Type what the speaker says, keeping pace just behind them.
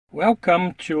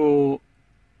Welcome to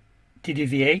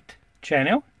TDV8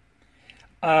 channel.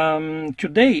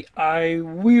 Today I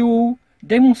will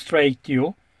demonstrate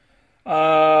you,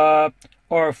 or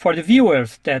for the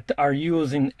viewers that are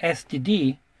using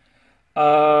SDD,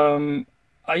 I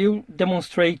will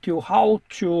demonstrate you how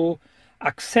to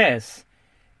access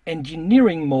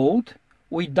engineering mode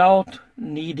without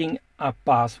needing a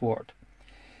password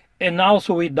and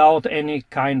also without any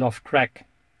kind of crack.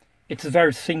 It's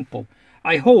very simple.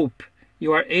 I hope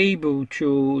you are able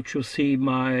to see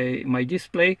my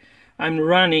display. I'm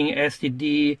running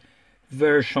SDD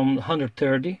version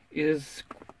 130. It's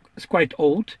quite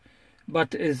old,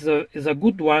 but is a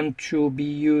good one to be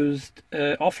used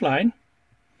offline.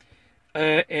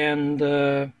 And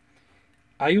I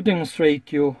will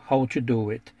demonstrate you how to do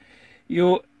it.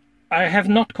 I have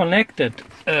not connected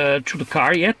to the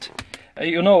car yet.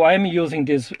 I'm using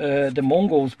this the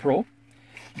Mongols Pro.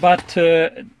 But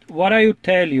what I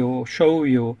will show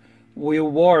you, will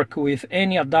work with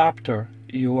any adapter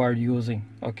you are using.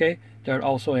 Okay, there are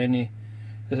also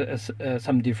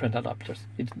some different adapters.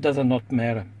 It does not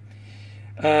matter.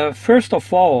 First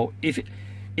of all, if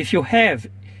you have,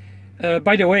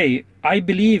 by the way, I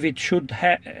believe it should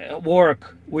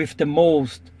work with the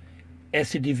most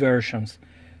SDD versions.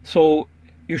 So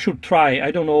you should try.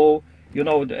 I don't know.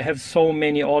 They have so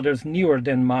many others newer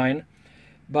than mine.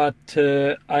 But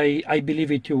I believe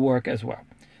it will work as well.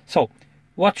 So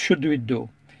what should we do?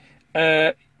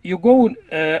 You go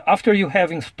after you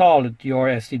have installed your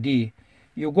SDD,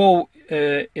 you go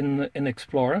in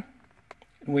Explorer,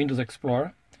 Windows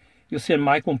Explorer. You see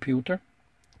my computer.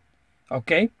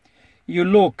 Okay, you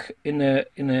look in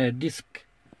a disk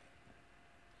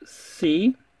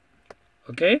C.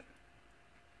 Okay.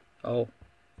 Oh.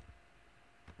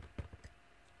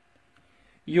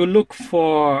 You look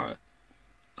for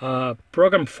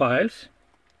program files.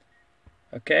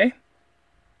 Okay,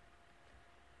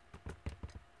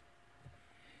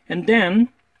 and then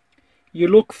you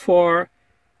look for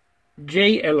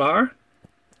JLR,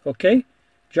 okay,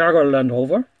 Jaguar Land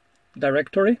Rover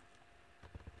directory.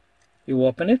 You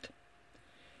open it,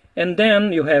 and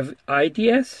then you have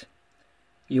IDS.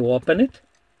 You open it,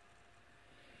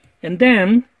 and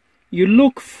then you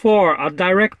look for a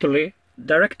directory,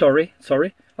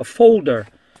 a folder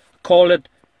called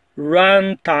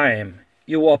runtime.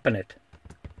 You open it.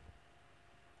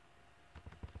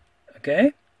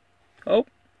 Okay. Oh,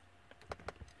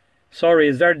 sorry,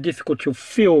 it's very difficult to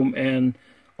film and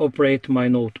operate my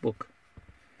notebook.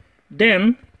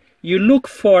 Then you look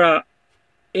for a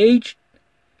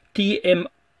HTML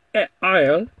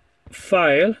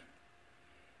file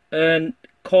and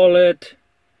call it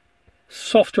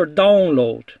software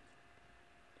download.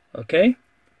 Okay,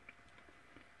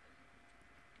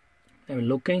 I'm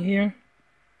looking here.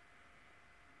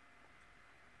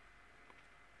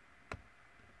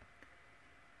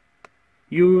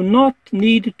 You will not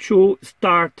need to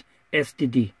start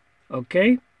SDD.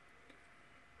 Okay,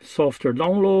 software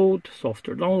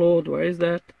download, where is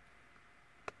that?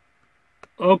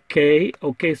 Okay,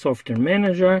 software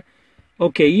manager.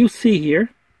 Okay, you see here.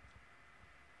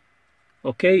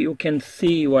 Okay, you can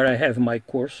see where I have my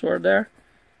cursor there.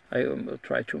 I will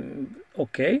try to,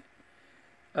 okay.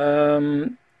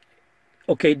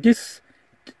 Okay, this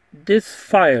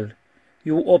file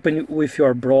you open with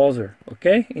your browser,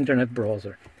 okay, internet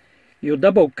browser. You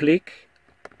double click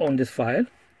on this file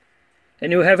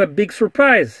and you have a big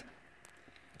surprise.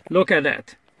 Look at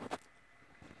that.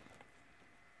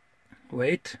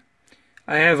 Wait,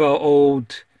 I have an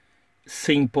old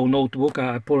simple notebook.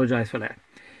 I apologize for that.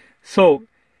 So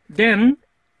then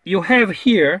you have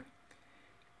here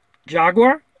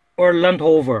Jaguar or Land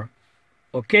Rover.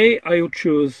 Okay, I will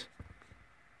choose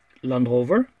Land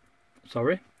Rover.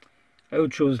 Sorry, I will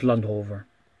choose Land Rover.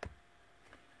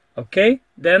 Okay,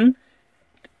 then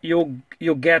you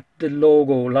get the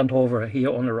logo Land Rover here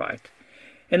on the right,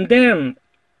 and then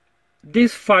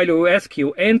this file will ask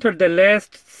you enter the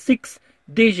last 6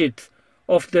 digits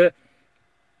of the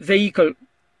vehicle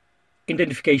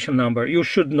identification number. You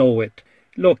should know it.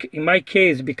 Look, in my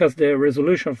case, because the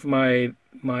resolution of my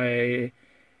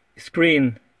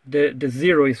screen, the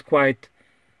 0 is quite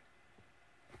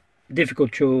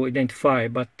difficult to identify,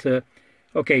 but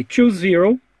okay, choose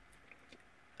 0.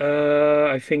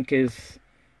 I think is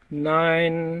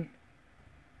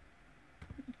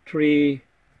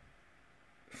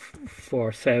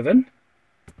 9347.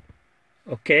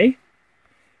 Okay,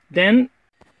 then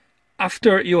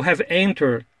after you have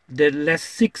entered the last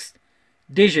 6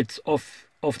 digits of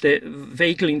the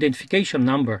vehicle identification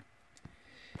number,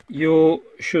 you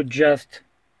should just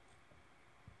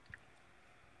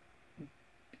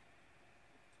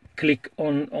click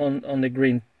on the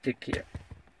green tick here.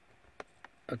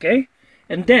 Okay,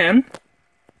 and then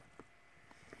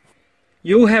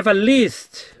you have a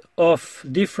list of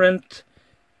different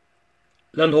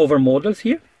Land Rover models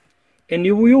here, and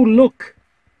you will look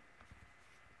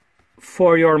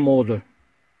for your model.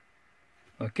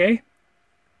 Okay,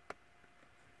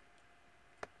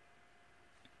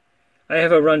 I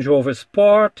have a Range Rover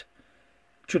Sport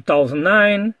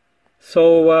 2009,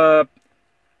 so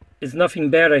it's nothing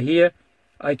better here.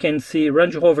 I can see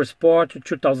Range Rover Sport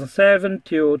 2007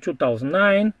 to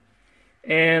 2009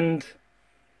 and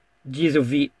diesel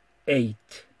V8.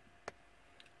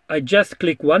 I just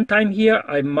click one time here,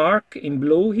 I mark in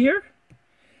blue here,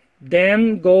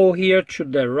 then go here to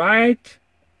the right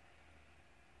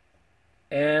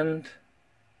and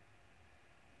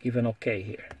give an OK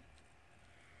here.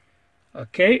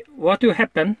 Okay, what will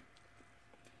happen?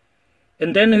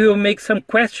 And then he will make some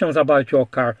questions about your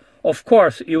car. Of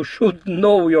course, you should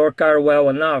know your car well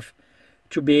enough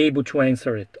to be able to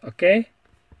answer it, okay?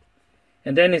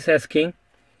 And then it's asking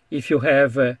if you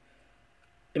have,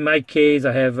 in my case,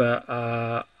 I have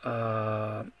a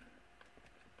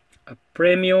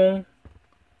premium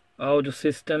audio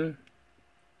system,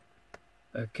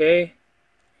 okay?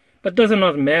 But does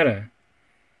not matter.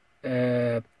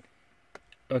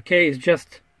 Okay, it's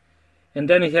just, and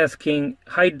then it's asking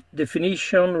high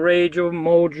definition radio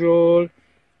module,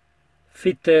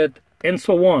 fitted, and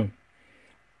so on.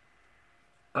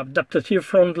 Adaptive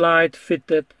front light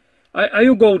fitted. I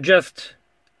will go just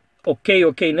okay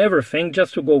and everything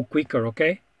just to go quicker,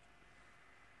 okay?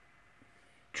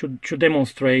 To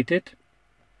demonstrate it.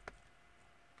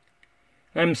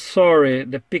 I'm sorry,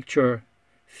 the picture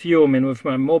filming with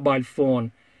my mobile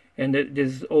phone and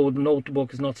this old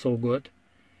notebook is not so good.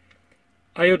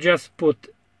 I will just put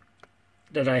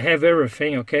that I have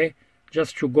everything, okay?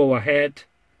 Just to go ahead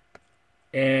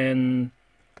and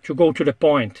to go to the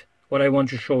point, what I want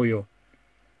to show you.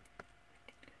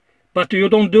 But you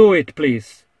don't do it,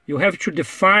 please. You have to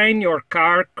define your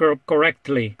car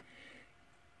correctly.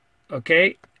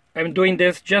 Okay? I'm doing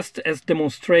this just as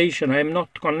demonstration. I'm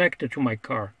not connected to my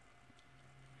car.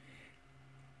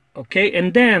 Okay,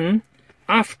 and then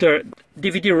after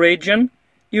DVD region,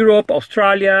 Europe,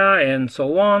 Australia, and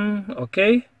so on,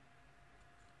 okay?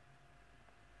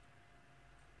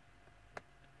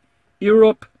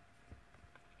 Europe,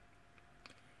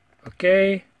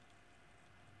 okay?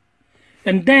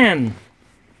 And then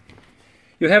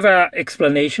you have an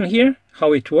explanation here,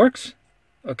 how it works,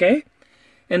 okay?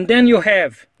 And then you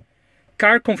have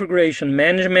car configuration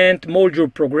management,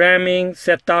 module programming,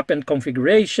 setup and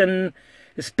configuration,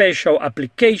 special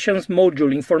applications,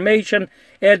 module information,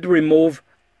 add, remove,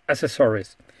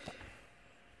 accessories.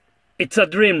 It's a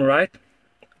dream, right?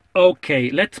 Okay,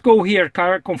 let's go here,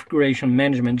 car configuration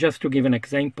management, just to give an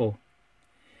example.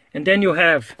 And then you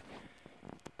have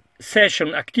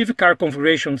session, active car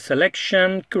configuration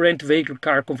selection, current vehicle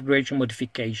car configuration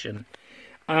modification.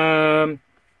 I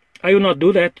will not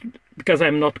do that because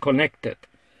I'm not connected.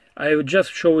 I will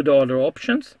just show you the other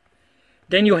options.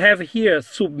 Then you have here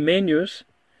sub-menus.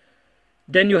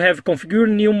 Then you have configure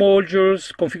new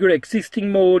modules, configure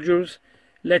existing modules.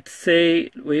 Let's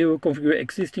say we will configure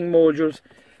existing modules.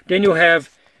 Then you have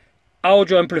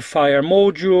audio amplifier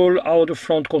module, audio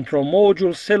front control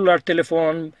module, cellular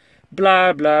telephone,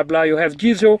 blah, blah, blah. You have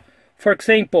diesel. For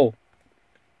example,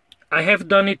 I have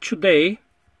done it today.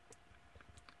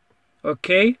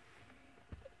 Okay.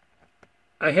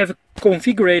 I have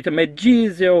configured my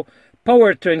diesel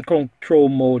powertrain control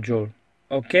module.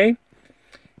 Okay.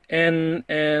 And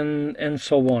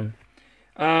so on.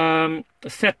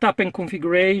 Setup and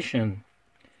configuration.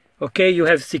 Okay, you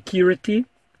have security.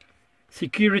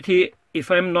 Security,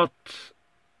 if I'm not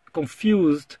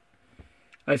confused,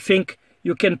 I think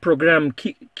you can program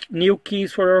new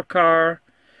keys for your car.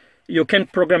 You can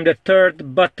program the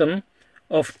third button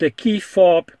of the key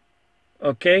fob.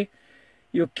 Okay,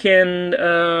 you can,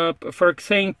 for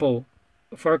example,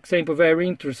 very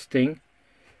interesting.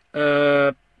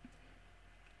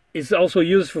 It's also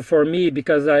useful for me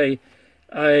because I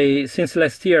since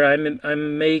last year I'm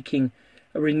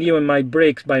renewing my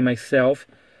brakes by myself.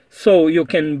 So you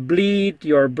can bleed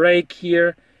your brake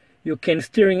here, you can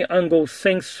steering angle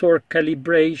sensor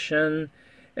calibration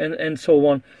and so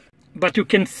on. But you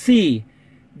can see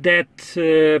that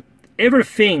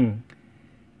everything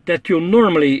that you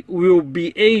normally will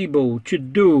be able to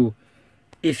do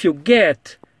if you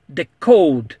get the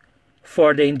code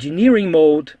for the engineering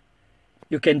mode,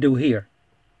 you can do here.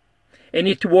 And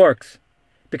it works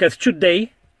because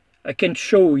today I can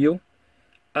show you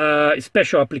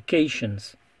special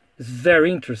applications. It's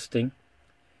very interesting.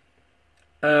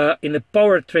 in a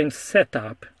powertrain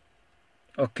setup,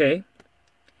 okay,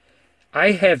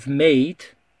 I have made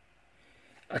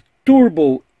a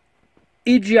turbo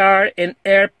EGR and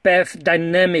air path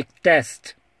dynamic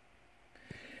test,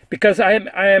 because I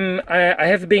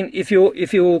have been, if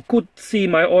you could see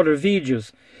my other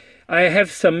videos, I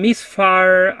have some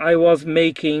misfire. I was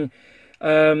making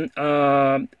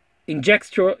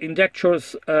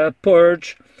injectors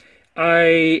purge.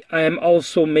 I am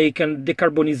also making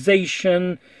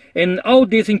decarbonization, and all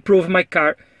this improve my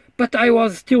car, but I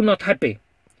was still not happy.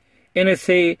 And I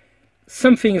say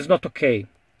something is not okay.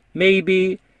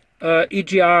 Maybe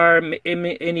EGR,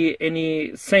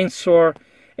 any sensor,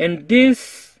 and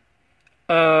this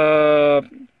the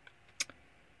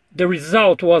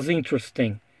result was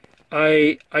interesting.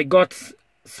 I got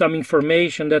some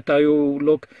information that I will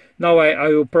look now. I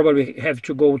will probably have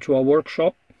to go to a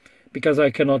workshop because I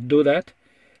cannot do that,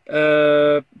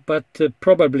 but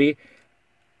probably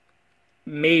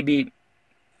maybe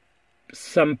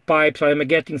some pipes. I am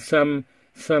getting some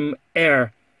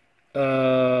air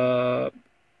in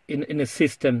the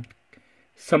system.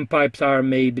 Some pipes are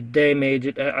maybe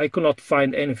damaged. I could not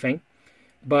find anything,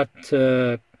 but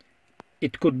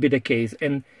it could be the case.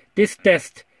 And this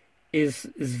test is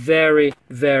very,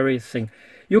 very thing.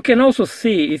 You can also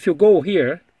see if you go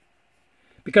here,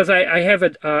 because I have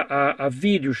a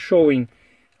video showing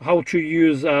how to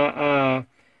use a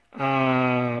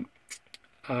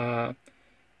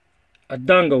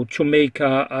dongle to make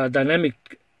a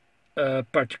dynamic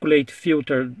particulate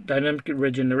filter, dynamic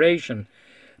regeneration,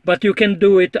 but you can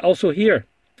do it also here,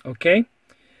 okay?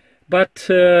 But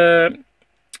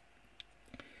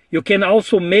you can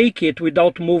also make it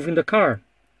without moving the car.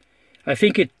 I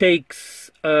think it takes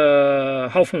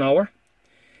half an hour,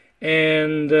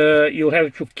 and you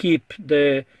have to keep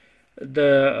the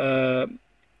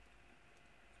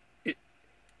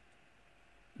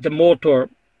motor.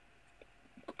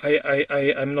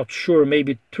 I'm not sure,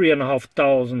 maybe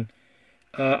 3,500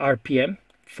 RPM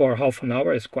for half an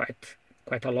hour is quite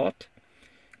a lot,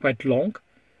 quite long.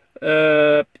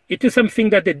 It is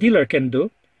something that the dealer can do,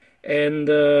 and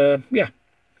yeah,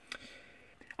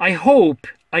 I hope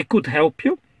I could help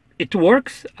you. It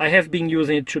works. I have been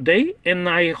using it today, and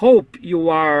I hope you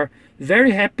are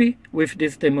very happy with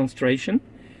this demonstration.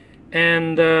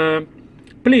 And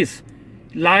please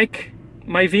like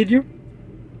my video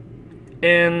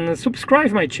and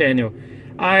subscribe my channel.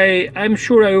 I'm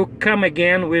sure I will come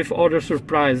again with other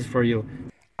surprises for you.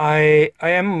 I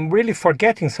am really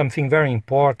forgetting something very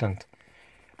important.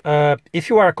 If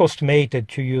you are accustomed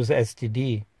to use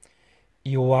SDD,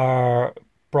 you are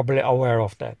probably aware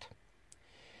of that.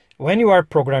 When you are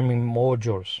programming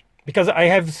modules, because I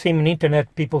have seen on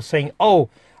internet people saying, oh,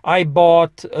 I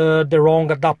bought the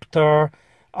wrong adapter,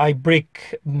 I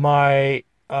break my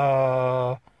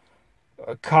car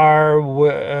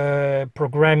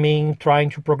programming, trying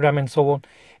to program and so on.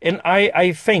 And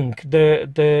I think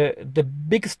the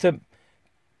biggest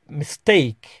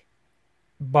mistake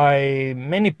by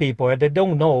many people, and they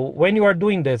don't know, when you are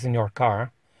doing this in your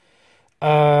car,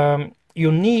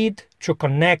 you need to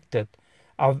connect it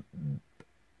a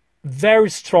very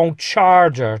strong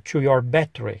charger to your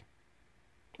battery.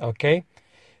 Okay,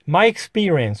 my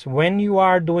experience, when you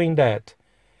are doing that,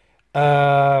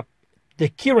 the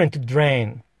current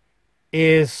drain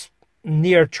is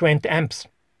near 20 amps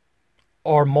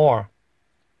or more,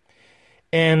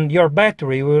 and your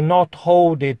battery will not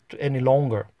hold it any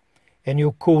longer, and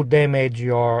you could damage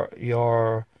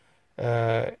your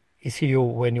ECU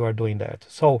when you are doing that.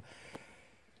 So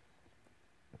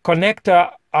connect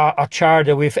a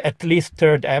charger with at least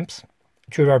 30 amps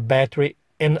to your battery,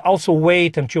 and also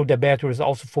wait until the battery is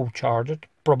also full charged.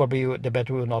 Probably the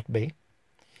battery will not be.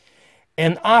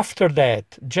 And after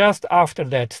that, just after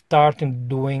that, starting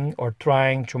doing or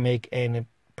trying to make any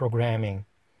programming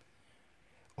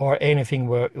or anything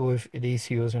with the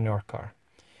ECUs in your car.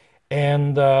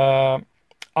 And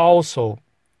also,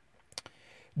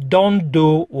 don't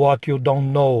do what you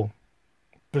don't know,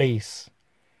 please.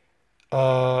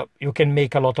 You can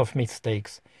make a lot of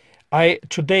mistakes.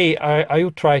 Today I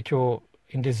will try to,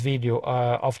 in this video,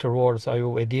 afterwards I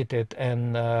will edit it,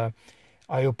 and I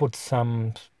will put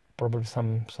probably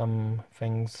some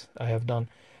things I have done.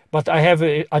 But I have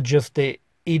adjusted the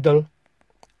idle,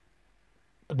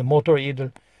 the motor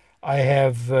idle. I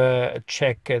have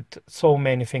checked so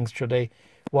many things today.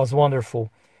 It was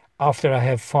wonderful after I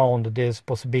have found this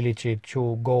possibility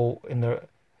to go in the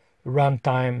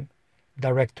runtime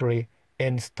directory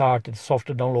and start the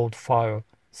software download file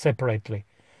separately.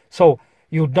 So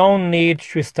you don't need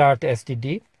to start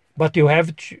SDD, but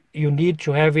you need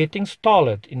to have it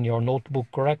installed in your notebook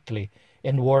correctly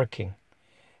and working.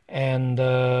 and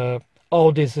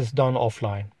all this is done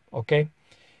offline. Okay,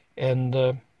 and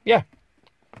yeah,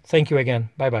 thank you again.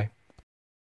 Bye bye.